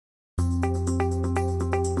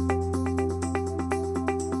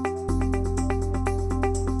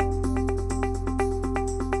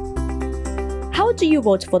do you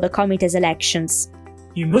vote for the COMITES elections?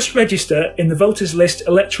 You must register in the voters list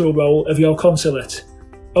electoral roll of your consulate.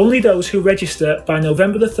 Only those who register by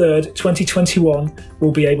November the 3rd, 2021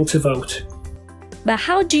 will be able to vote. But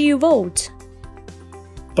how do you vote?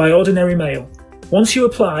 By ordinary mail. Once you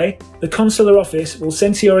apply, the consular office will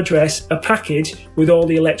send to your address a package with all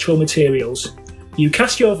the electoral materials. You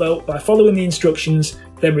cast your vote by following the instructions,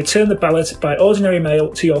 then return the ballot by ordinary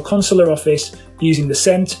mail to your consular office using the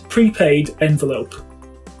sent prepaid envelope.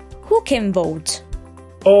 Who can vote?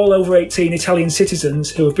 All over 18 Italian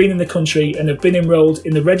citizens who have been in the country and have been enrolled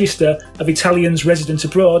in the register of Italians resident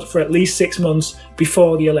abroad for at least 6 months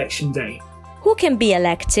before the election day. Who can be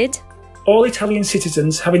elected? All Italian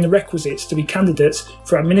citizens having the requisites to be candidates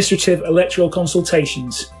for administrative electoral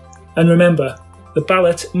consultations. And remember, the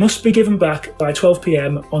ballot must be given back by 12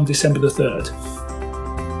 p.m. on December the 3rd.